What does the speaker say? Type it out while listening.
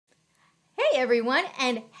everyone,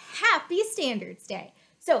 and happy Standards Day.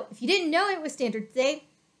 So if you didn't know it was Standards Day,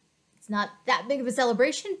 it's not that big of a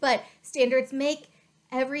celebration, but standards make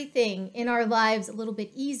everything in our lives a little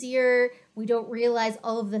bit easier. We don't realize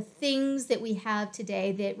all of the things that we have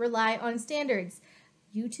today that rely on standards.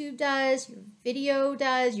 YouTube does, your video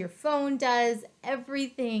does, your phone does,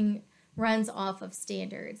 everything runs off of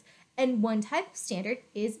standards. And one type of standard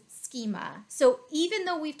is Schema. So even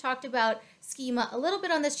though we've talked about Schema a little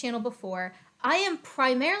bit on this channel before, I am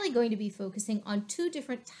primarily going to be focusing on two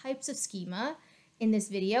different types of Schema in this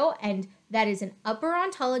video, and that is an upper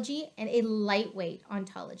ontology and a lightweight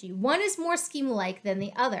ontology. One is more schema-like than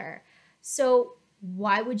the other. So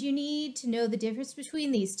why would you need to know the difference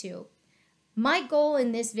between these two? My goal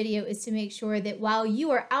in this video is to make sure that while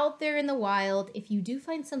you are out there in the wild, if you do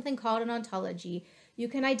find something called an ontology, you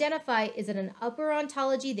can identify, is it an upper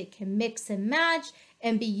ontology that can mix and match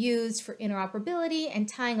and be used for interoperability and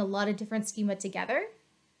tying a lot of different schema together?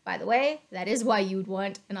 By the way, that is why you would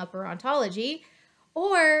want an upper ontology.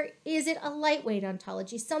 Or is it a lightweight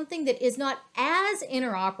ontology, something that is not as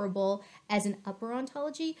interoperable as an upper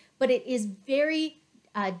ontology, but it is very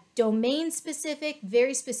domain specific,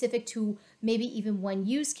 very specific to maybe even one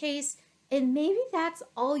use case, and maybe that's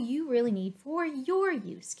all you really need for your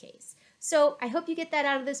use case. So I hope you get that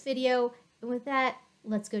out of this video, and with that,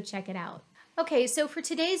 let's go check it out. Okay, so for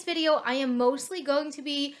today's video, I am mostly going to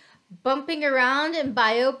be bumping around in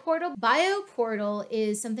BioPortal. BioPortal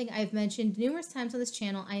is something I've mentioned numerous times on this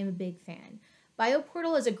channel. I am a big fan.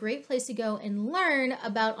 BioPortal is a great place to go and learn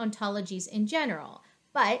about ontologies in general,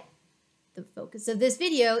 but the focus of this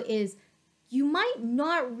video is you might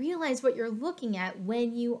not realize what you're looking at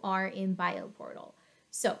when you are in BioPortal.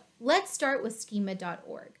 So let's start with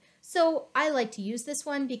schema.org. So I like to use this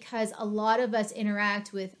one because a lot of us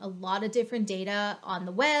interact with a lot of different data on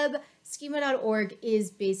the web. Schema.org is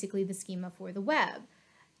basically the schema for the web.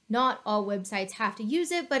 Not all websites have to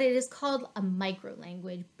use it, but it is called a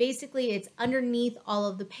microlanguage. Basically, it's underneath all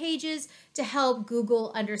of the pages to help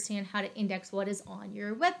Google understand how to index what is on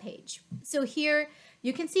your web page. So here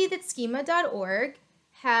you can see that schema.org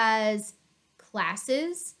has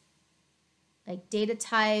classes, like data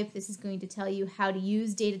type. This is going to tell you how to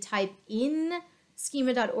use data type in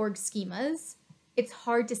schema.org schemas. It's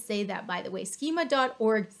hard to say that, by the way.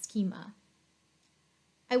 Schema.org schema.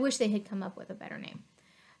 I wish they had come up with a better name.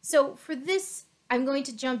 So for this, I'm going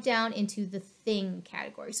to jump down into the thing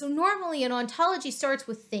category. So normally an ontology starts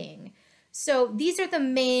with thing. So these are the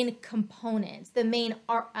main components, the main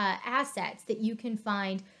assets that you can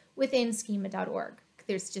find within schema.org.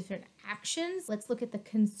 There's different actions. Let's look at the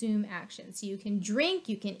consume actions. So you can drink,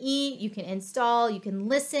 you can eat, you can install, you can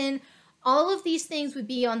listen. All of these things would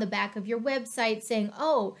be on the back of your website saying,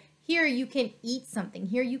 oh, here you can eat something,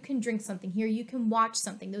 here you can drink something, here you can watch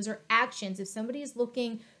something. Those are actions. If somebody is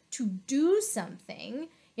looking to do something,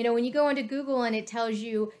 you know, when you go into Google and it tells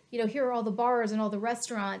you, you know, here are all the bars and all the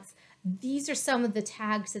restaurants, these are some of the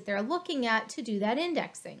tags that they're looking at to do that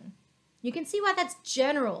indexing. You can see why that's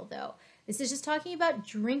general though. This is just talking about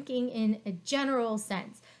drinking in a general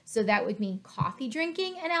sense. So that would mean coffee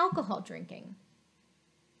drinking and alcohol drinking.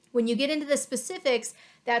 When you get into the specifics,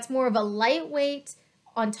 that's more of a lightweight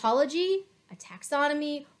ontology, a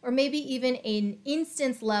taxonomy, or maybe even an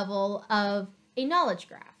instance level of a knowledge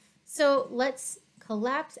graph. So let's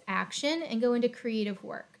collapse action and go into creative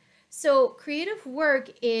work. So creative work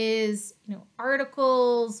is, you know,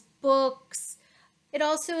 articles, books. It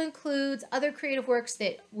also includes other creative works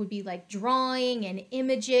that would be like drawing and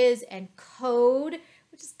images and code,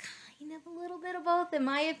 which is kind of a little bit of both in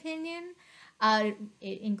my opinion.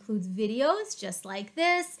 It includes videos just like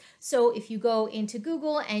this. So if you go into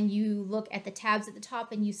Google and you look at the tabs at the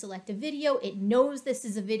top and you select a video, it knows this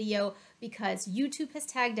is a video because YouTube has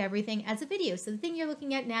tagged everything as a video. So the thing you're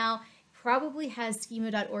looking at now probably has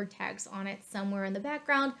schema.org tags on it somewhere in the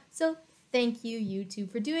background. So thank you,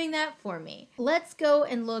 YouTube, for doing that for me. Let's go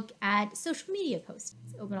and look at social media posting.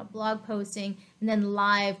 Let's open up blog posting and then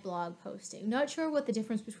live blog posting. Not sure what the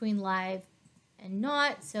difference between live and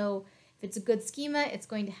not. So if it's a good schema, it's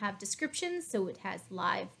going to have descriptions. So it has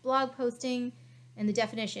live blog posting and the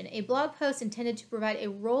definition. A blog post intended to provide a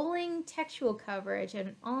rolling textual coverage of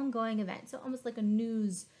an ongoing event. So almost like a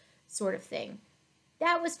news sort of thing.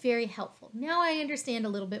 That was very helpful. Now I understand a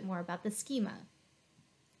little bit more about the schema.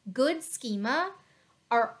 Good schema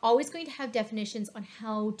are always going to have definitions on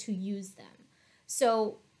how to use them.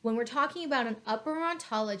 So when we're talking about an upper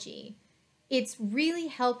ontology, it's really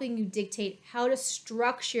helping you dictate how to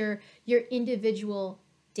structure your individual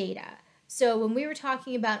data. So when we were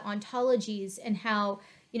talking about ontologies and how,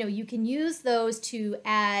 you know, you can use those to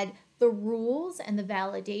add the rules and the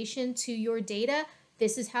validation to your data,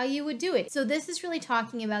 this is how you would do it. So this is really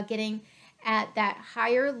talking about getting at that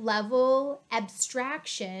higher level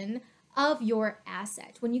abstraction of your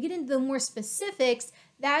asset. When you get into the more specifics,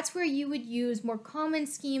 that's where you would use more common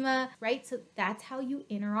schema, right? So that's how you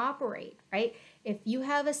interoperate, right? If you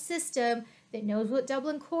have a system that knows what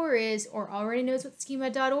Dublin Core is or already knows what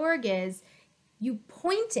schema.org is, you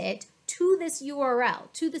point it to this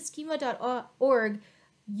URL, to the schema.org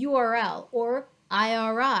URL, or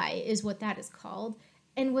IRI is what that is called.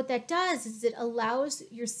 And what that does is it allows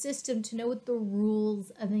your system to know what the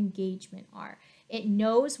rules of engagement are. It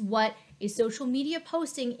knows what a social media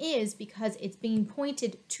posting is because it's being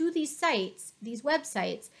pointed to these sites, these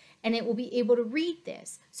websites, and it will be able to read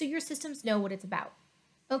this. So your systems know what it's about.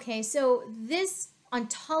 Okay, so this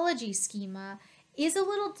ontology schema is a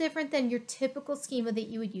little different than your typical schema that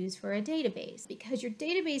you would use for a database, because your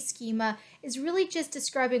database schema is really just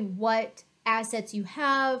describing what assets you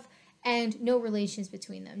have and no relations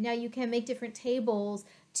between them. Now you can make different tables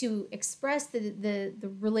to express the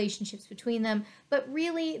relationships between them, but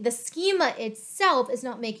really the schema itself is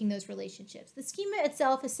not making those relationships. The schema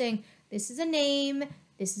itself is saying this is a name,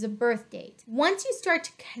 this is a birth date. Once you start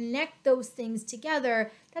to connect those things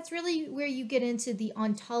together, that's really where you get into the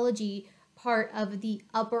ontology part of the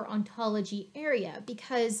upper ontology area,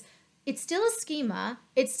 because it's still a schema.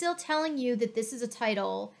 It's still telling you that this is a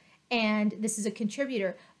title and this is a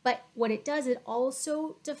contributor. But what it does, it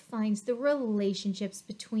also defines the relationships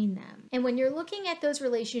between them. And when you're looking at those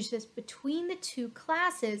relationships between the two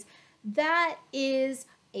classes, that is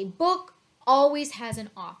a book always has an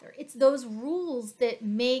author. It's those rules that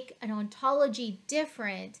make an ontology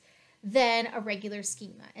different than a regular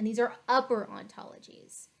schema. And these are upper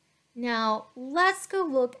ontologies. Now, let's go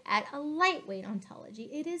look at a lightweight ontology.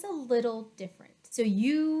 It is a little different. So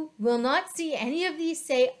you will not see any of these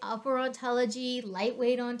say upper ontology,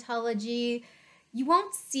 lightweight ontology. You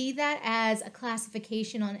won't see that as a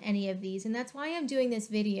classification on any of these. And that's why I'm doing this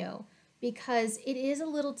video, because it is a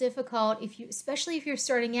little difficult, especially if you're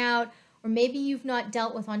starting out, or maybe you've not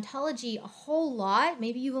dealt with ontology a whole lot.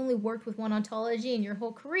 Maybe you've only worked with one ontology in your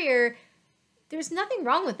whole career. There's nothing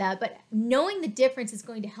wrong with that, but knowing the difference is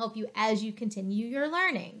going to help you as you continue your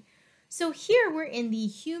learning. So here we're in the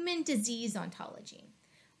human disease ontology.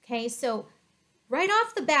 Okay, so right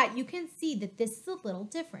off the bat, you can see that this is a little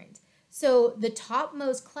different. So the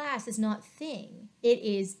topmost class is not thing, it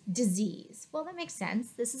is disease. Well, that makes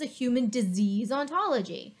sense. This is a human disease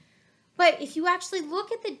ontology. But if you actually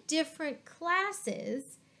look at the different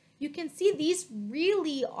classes, you can see these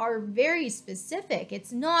really are very specific.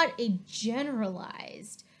 It's not a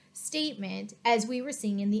generalized statement as we were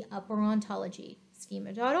seeing in the upper ontology,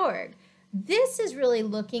 schema.org. This is really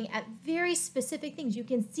looking at very specific things. You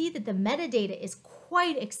can see that the metadata is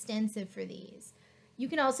quite extensive for these. You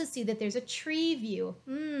can also see that there's a tree view.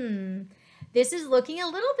 This is looking a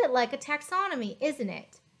little bit like a taxonomy, isn't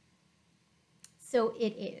it? So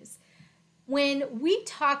it is. When we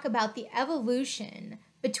talk about the evolution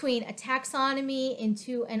between a taxonomy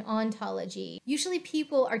into an ontology, usually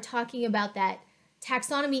people are talking about that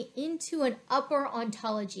taxonomy into an upper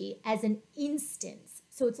ontology as an instance.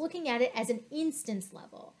 So it's looking at it as an instance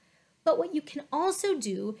level. But what you can also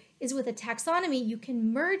do is with a taxonomy, you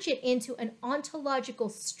can merge it into an ontological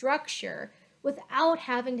structure without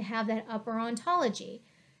having to have that upper ontology.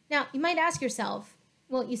 Now, you might ask yourself,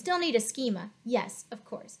 well, you still need a schema. Yes, of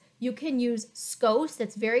course. You can use SCOS,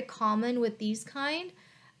 that's very common with these kind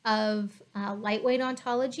of lightweight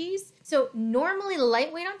ontologies. So normally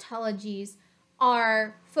lightweight ontologies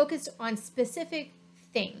are focused on specific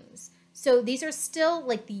things. So these are still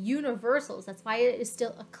like the universals. That's why it is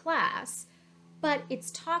still a class, but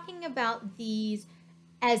it's talking about these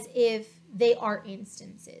as if they are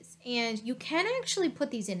instances. And you can actually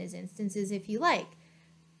put these in as instances if you like.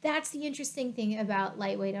 That's the interesting thing about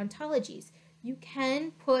lightweight ontologies. You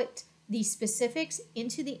can put the specifics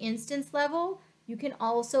into the instance level. You can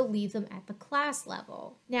also leave them at the class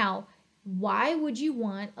level. Now, why would you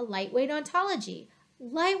want a lightweight ontology?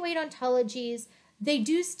 Lightweight ontologies, they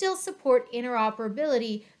do still support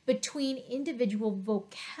interoperability between individual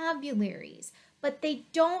vocabularies, but they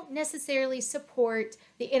don't necessarily support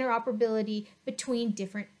the interoperability between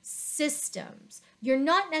different systems. You're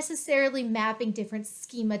not necessarily mapping different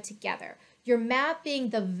schema together. You're mapping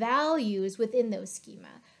the values within those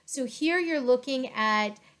schema. So here you're looking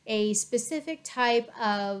at a specific type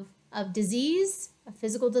of disease, a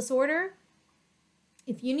physical disorder.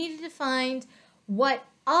 If you needed to find what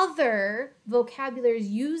other vocabularies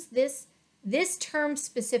use this this term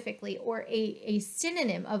specifically, or a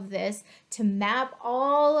synonym of this, to map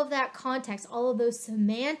all of that context, all of those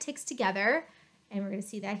semantics together, and we're going to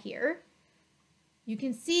see that here. You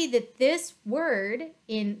can see that this word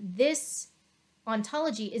in this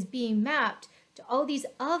ontology is being mapped to all these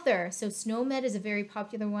other, so SNOMED is a very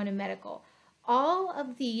popular one in medical. All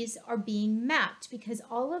of these are being mapped because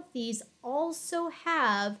all of these also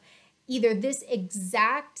have either this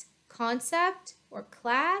exact concept or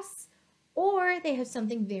class, or they have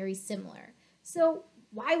something very similar. So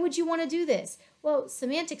why would you want to do this? Well,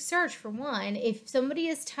 semantic search, for one. If somebody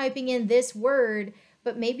is typing in this word,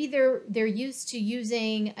 but maybe they're used to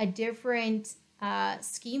using a different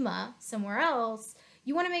schema somewhere else,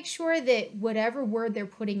 you want to make sure that whatever word they're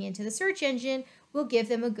putting into the search engine will give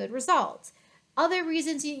them a good result. Other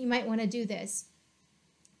reasons you might want to do this: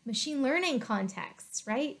 machine learning contexts,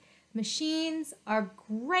 right? Machines are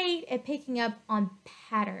great at picking up on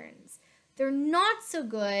patterns. They're not so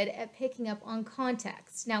good at picking up on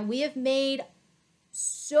context. Now, we have made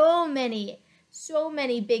so many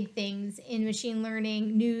big things in machine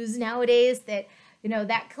learning news nowadays that,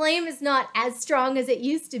 that claim is not as strong as it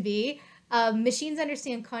used to be. Machines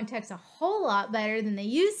understand context a whole lot better than they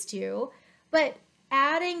used to, but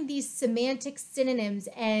adding these semantic synonyms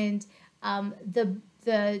and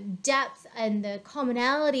the depth and the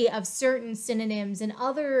commonality of certain synonyms and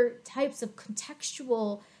other types of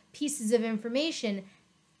contextual pieces of information,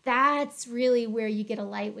 that's really where you get a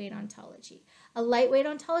lightweight ontology. A lightweight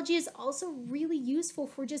ontology is also really useful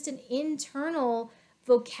for just an internal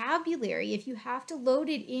vocabulary. If you have to load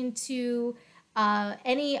it into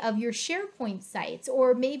any of your SharePoint sites,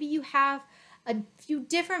 or maybe you have a few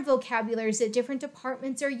different vocabularies that different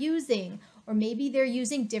departments are using, or maybe they're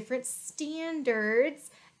using different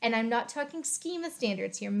standards, and I'm not talking schema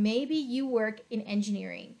standards here. Maybe you work in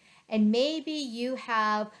engineering, and maybe you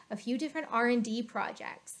have a few different R&D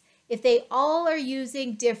projects. If they all are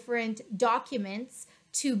using different documents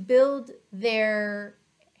to build their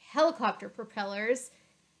helicopter propellers,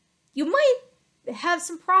 you might have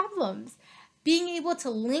some problems. Being able to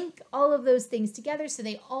link all of those things together so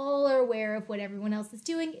they all are aware of what everyone else is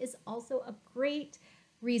doing is also a great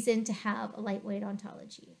reason to have a lightweight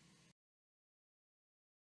ontology.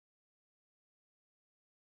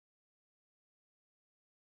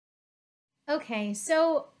 Okay,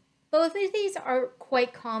 so both of these are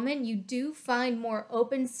quite common. You do find more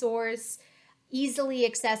open source, easily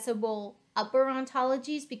accessible upper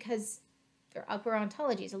ontologies because they're upper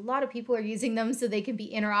ontologies. A lot of people are using them so they can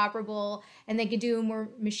be interoperable and they can do more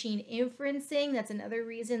machine inferencing. That's another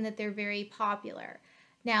reason that they're very popular.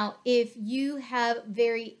 Now, if you have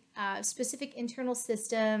very specific internal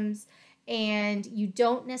systems and you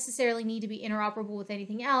don't necessarily need to be interoperable with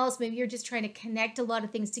anything else, maybe you're just trying to connect a lot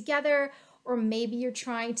of things together, or maybe you're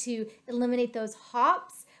trying to eliminate those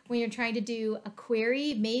hops when you're trying to do a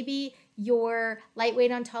query. Maybe your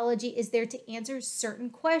lightweight ontology is there to answer certain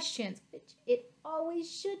questions, which it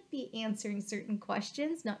always should be answering certain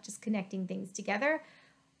questions, not just connecting things together.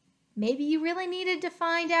 Maybe you really needed to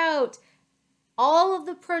find out all of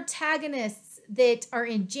the protagonists that are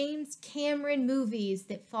in James Cameron movies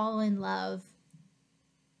that fall in love.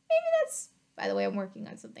 Maybe that's, by the way, I'm working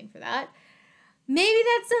on something for that. Maybe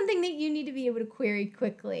that's something that you need to be able to query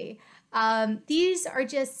quickly. These are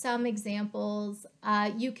just some examples.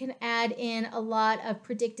 You can add in a lot of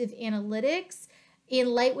predictive analytics in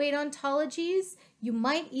lightweight ontologies. You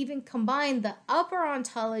might even combine the upper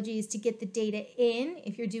ontologies to get the data in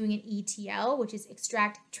if you're doing an ETL, which is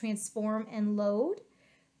extract, transform, and load.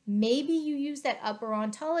 Maybe you use that upper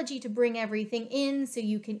ontology to bring everything in so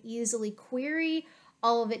you can easily query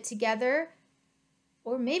all of it together.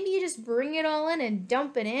 Or maybe you just bring it all in and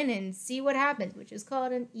dump it in and see what happens, which is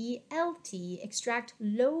called an ELT, extract,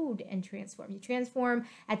 load, and transform. You transform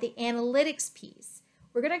at the analytics piece.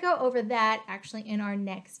 We're going to go over that actually in our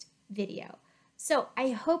next video. So I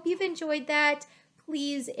hope you've enjoyed that.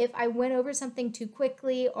 Please, if I went over something too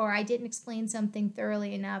quickly or I didn't explain something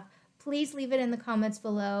thoroughly enough, please leave it in the comments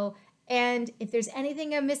below. And if there's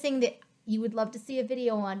anything I'm missing that you would love to see a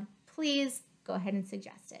video on, please go ahead and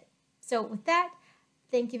suggest it. So with that,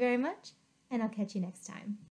 thank you very much, and I'll catch you next time.